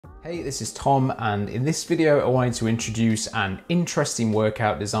Hey, this is Tom, and in this video I wanted to introduce an interesting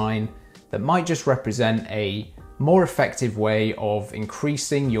workout design that might just represent a more effective way of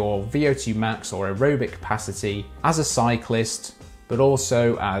increasing your VO2 max or aerobic capacity as a cyclist, but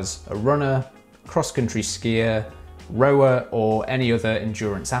also as a runner, cross-country skier, rower, or any other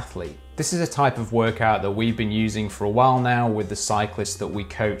endurance athlete. This is a type of workout that we've been using for a while now with the cyclists that we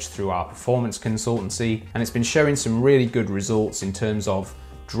coach through our performance consultancy, and it's been showing some really good results in terms of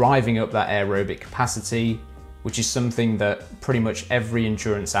driving up that aerobic capacity, which is something that pretty much every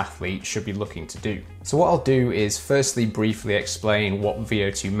endurance athlete should be looking to do. So what I'll do is firstly briefly explain what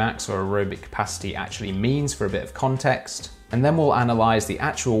VO2 max or aerobic capacity actually means for a bit of context, and then we'll analyze the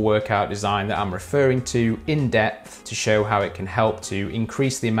actual workout design that I'm referring to in depth to show how it can help to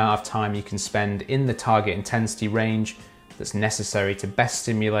increase the amount of time you can spend in the target intensity range that's necessary to best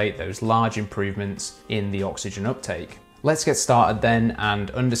stimulate those large improvements in the oxygen uptake. Let's get started then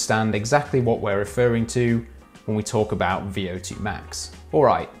and understand exactly what we're referring to when we talk about VO2 max.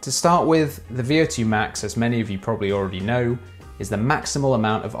 Alright, to start with, the VO2 max, as many of you probably already know, is the maximal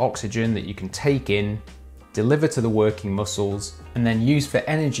amount of oxygen that you can take in, deliver to the working muscles, and then use for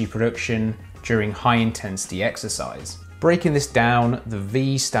energy production during high intensity exercise. Breaking this down, the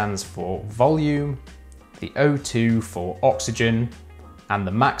V stands for volume, the O2 for oxygen, and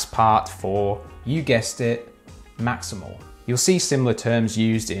the max part for, you guessed it, maximal. You'll see similar terms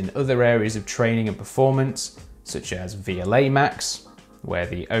used in other areas of training and performance, such as VLA max, where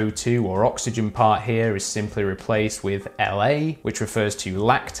the O2 or oxygen part here is simply replaced with LA, which refers to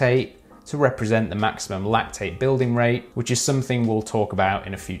lactate, to represent the maximum lactate building rate, which is something we'll talk about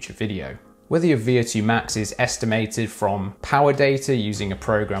in a future video. Whether your VO2 max is estimated from power data using a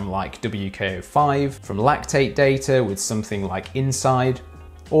program like WKO5, from lactate data with something like Inside,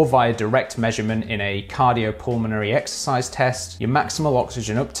 or via direct measurement in a cardiopulmonary exercise test, your maximal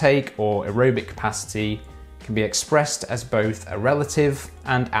oxygen uptake or aerobic capacity can be expressed as both a relative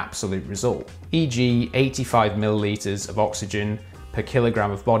and absolute result, e.g. 85 milliliters of oxygen per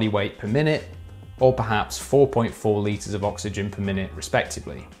kilogram of body weight per minute, or perhaps 4.4 liters of oxygen per minute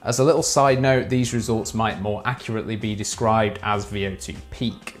respectively. As a little side note, these results might more accurately be described as VO2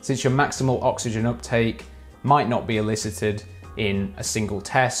 peak, since your maximal oxygen uptake might not be elicited in a single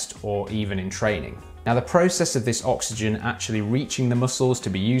test or even in training. Now, the process of this oxygen actually reaching the muscles to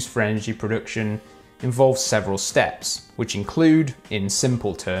be used for energy production involves several steps, which include, in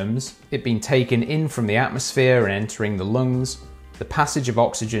simple terms, it being taken in from the atmosphere and entering the lungs, the passage of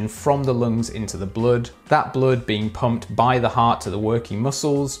oxygen from the lungs into the blood, that blood being pumped by the heart to the working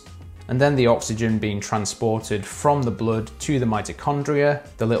muscles, and then the oxygen being transported from the blood to the mitochondria,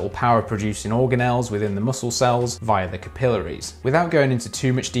 the little power producing organelles within the muscle cells, via the capillaries. Without going into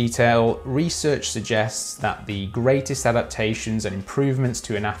too much detail, research suggests that the greatest adaptations and improvements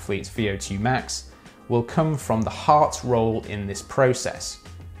to an athlete's VO2 max will come from the heart's role in this process,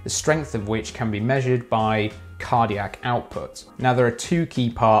 the strength of which can be measured by cardiac output. Now, there are two key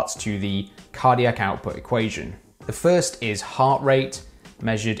parts to the cardiac output equation. The first is heart rate,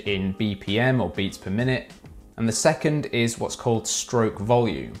 measured in BPM or beats per minute, and the second is what's called stroke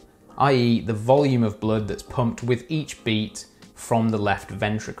volume, i.e. the volume of blood that's pumped with each beat from the left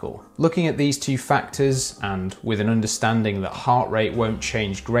ventricle. Looking at these two factors, and with an understanding that heart rate won't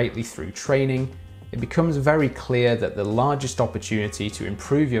change greatly through training, it becomes very clear that the largest opportunity to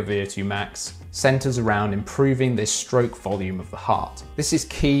improve your VO2 max centers around improving this stroke volume of the heart. This is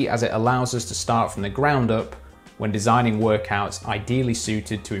key as it allows us to start from the ground up when designing workouts ideally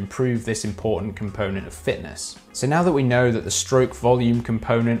suited to improve this important component of fitness. So now that we know that the stroke volume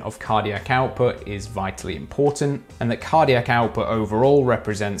component of cardiac output is vitally important, and that cardiac output overall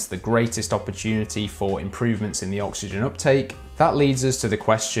represents the greatest opportunity for improvements in the oxygen uptake, that leads us to the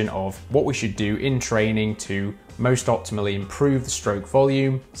question of what we should do in training to most optimally improve the stroke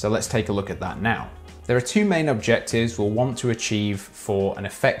volume. So let's take a look at that now. There are two main objectives we'll want to achieve for an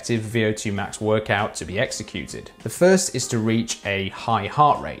effective VO2 max workout to be executed. The first is to reach a high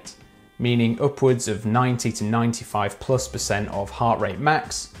heart rate, meaning upwards of 90 to 95+% of heart rate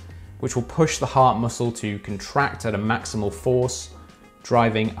max, which will push the heart muscle to contract at a maximal force,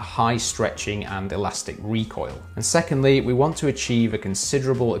 driving a high stretching and elastic recoil. And secondly, we want to achieve a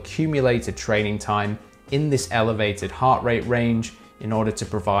considerable accumulated training time in this elevated heart rate range in order to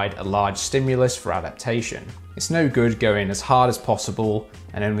provide a large stimulus for adaptation. It's no good going as hard as possible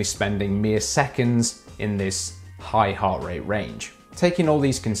and only spending mere seconds in this high heart rate range. Taking all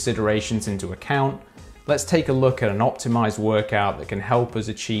these considerations into account, let's take a look at an optimized workout that can help us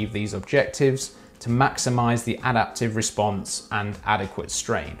achieve these objectives to maximize the adaptive response and adequate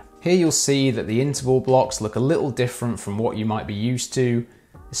strain. Here you'll see that the interval blocks look a little different from what you might be used to,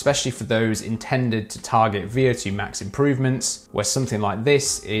 especially for those intended to target VO2max improvements, where something like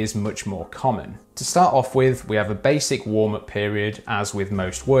this is much more common. To start off with, we have a basic warm-up period as with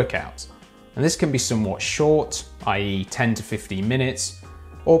most workouts, and this can be somewhat short, i.e. 10 to 15 minutes,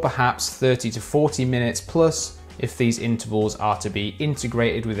 or perhaps 30 to 40 minutes plus if these intervals are to be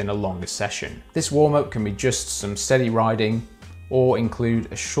integrated within a longer session. This warm-up can be just some steady riding, or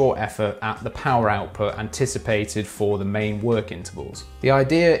include a short effort at the power output anticipated for the main work intervals. The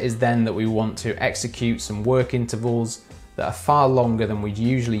idea is then that we want to execute some work intervals that are far longer than we'd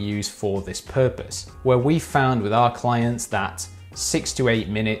usually use for this purpose, where we found with our clients that 6 to 8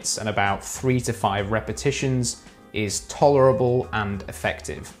 minutes and about 3 to 5 repetitions is tolerable and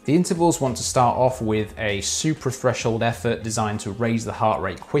effective. The intervals want to start off with a super threshold effort designed to raise the heart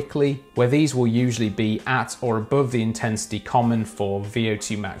rate quickly, where these will usually be at or above the intensity common for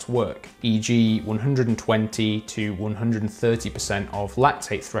VO2max work, e.g. 120 to 130% of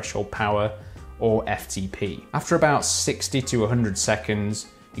lactate threshold power, or FTP. After about 60 to 100 seconds,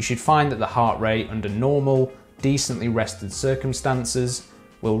 you should find that the heart rate under normal, decently rested circumstances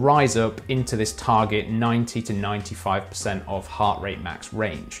will rise up into this target 90 to 95% of heart rate max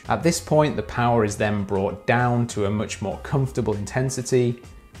range. At this point, the power is then brought down to a much more comfortable intensity,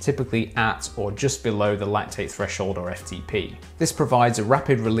 typically at or just below the lactate threshold or FTP. This provides a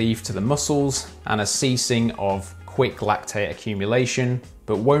rapid relief to the muscles and a ceasing of quick lactate accumulation,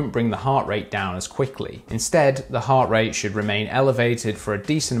 but won't bring the heart rate down as quickly. Instead, the heart rate should remain elevated for a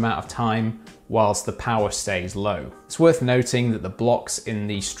decent amount of time whilst the power stays low. It's worth noting that the blocks in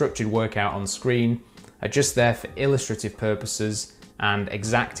the structured workout on screen are just there for illustrative purposes, and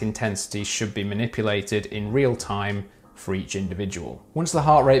exact intensities should be manipulated in real time for each individual. Once the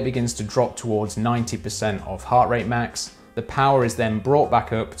heart rate begins to drop towards 90% of heart rate max, the power is then brought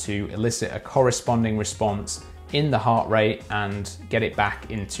back up to elicit a corresponding response in the heart rate and get it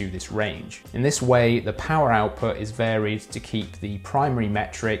back into this range. In this way, the power output is varied to keep the primary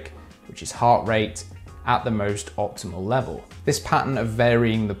metric, which is heart rate, at the most optimal level. This pattern of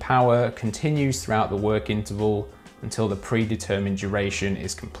varying the power continues throughout the work interval until the predetermined duration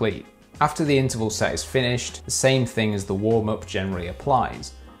is complete. After the interval set is finished, the same thing as the warm-up generally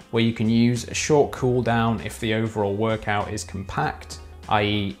applies, where you can use a short cool down if the overall workout is compact,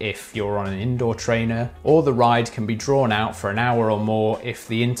 i.e. if you're on an indoor trainer, or the ride can be drawn out for an hour or more if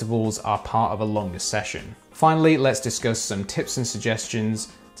the intervals are part of a longer session. Finally, let's discuss some tips and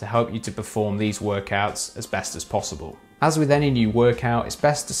suggestions to help you to perform these workouts as best as possible. As with any new workout, it's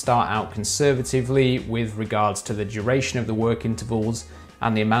best to start out conservatively with regards to the duration of the work intervals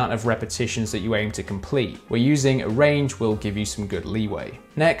and the amount of repetitions that you aim to complete, where using a range will give you some good leeway.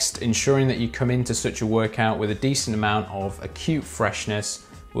 Next, ensuring that you come into such a workout with a decent amount of acute freshness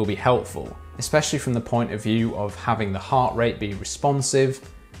will be helpful, especially from the point of view of having the heart rate be responsive,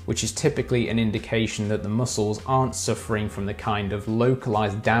 which is typically an indication that the muscles aren't suffering from the kind of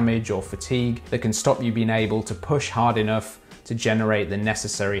localized damage or fatigue that can stop you being able to push hard enough to generate the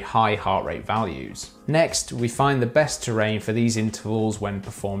necessary high heart rate values. Next, we find the best terrain for these intervals when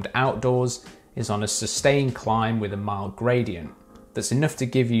performed outdoors is on a sustained climb with a mild gradient that's enough to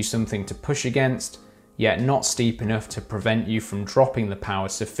give you something to push against, yet not steep enough to prevent you from dropping the power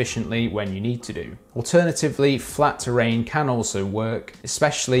sufficiently when you need to do. Alternatively, flat terrain can also work,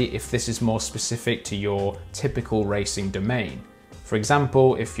 especially if this is more specific to your typical racing domain. For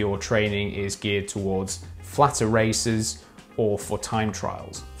example, if your training is geared towards flatter races or for time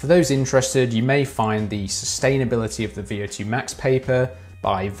trials. For those interested, you may find the Sustainability of the VO2max paper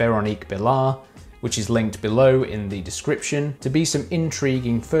by Veronique Billard, which is linked below in the description, to be some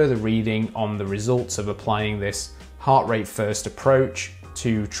intriguing further reading on the results of applying this heart rate first approach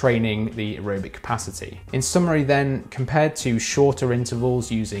to training the aerobic capacity. In summary then, compared to shorter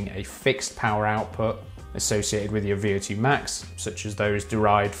intervals using a fixed power output associated with your VO2max, such as those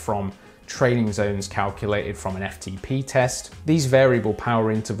derived from training zones calculated from an FTP test, these variable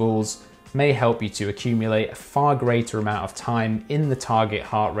power intervals may help you to accumulate a far greater amount of time in the target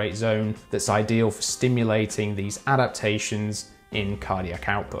heart rate zone that's ideal for stimulating these adaptations in cardiac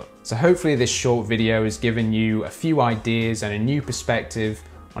output. So hopefully this short video has given you a few ideas and a new perspective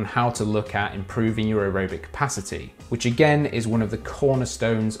on how to look at improving your aerobic capacity, which again is one of the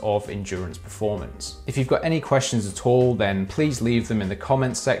cornerstones of endurance performance. If you've got any questions at all, then please leave them in the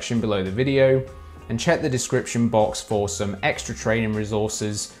comments section below the video, and check the description box for some extra training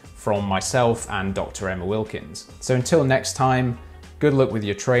resources from myself and Dr. Emma Wilkins. So until next time, good luck with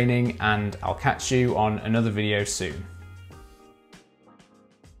your training, and I'll catch you on another video soon.